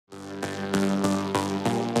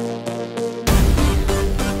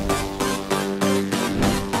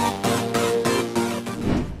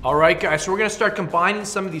All right, guys, so we're gonna start combining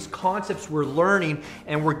some of these concepts we're learning,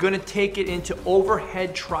 and we're gonna take it into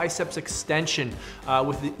overhead triceps extension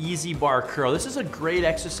with the easy bar curl. This is a great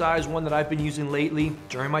exercise, one that I've been using lately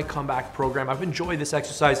during my comeback program. I've enjoyed this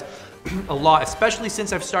exercise a lot, especially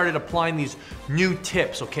since I've started applying these new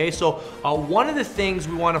tips, okay? So one of the things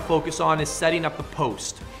we wanna focus on is setting up the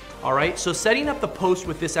post. All right, so setting up the post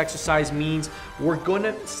with this exercise means we're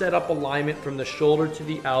gonna set up alignment from the shoulder to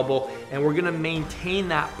the elbow, and we're gonna maintain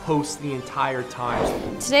that post the entire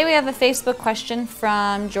time. Today we have a Facebook question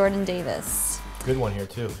from Jordan Davis. Good one here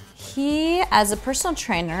too. He, as a personal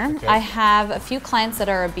trainer, I have a few clients that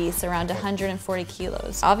are obese, around 140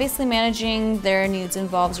 kilos. Obviously managing their needs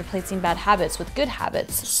involves replacing bad habits with good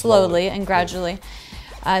habits, slowly and gradually,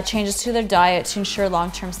 changes to their diet to ensure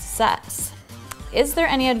long-term success. Is there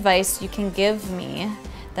any advice you can give me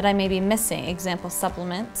that I may be missing? Example,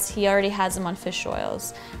 supplements. He already has them on fish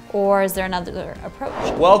oils. Or is there another approach?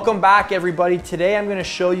 Welcome back, everybody. Today I'm gonna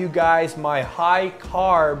show you guys my high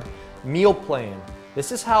carb meal plan.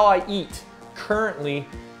 This is how I eat currently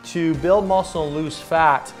to build muscle and lose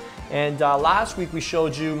fat. And last week we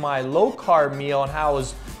showed you my low carb meal and how I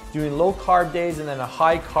was doing low carb days and then a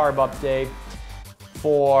high carb up day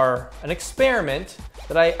for an experiment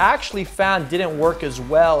that I actually found didn't work as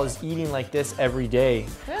well as eating like this every day.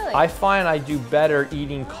 Really? I find I do better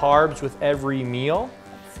eating carbs with every meal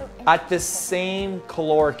at the same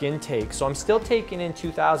caloric intake. So I'm still taking in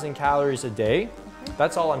 2,000 calories a day.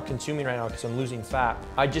 That's all I'm consuming right now because I'm losing fat.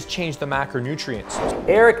 I just changed the macronutrients.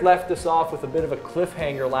 Eric left us off with a bit of a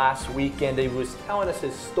cliffhanger last week, and he was telling us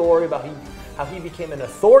his story about how he became an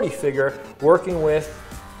authority figure working with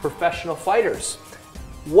professional fighters.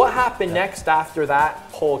 What happened next after that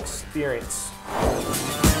whole experience?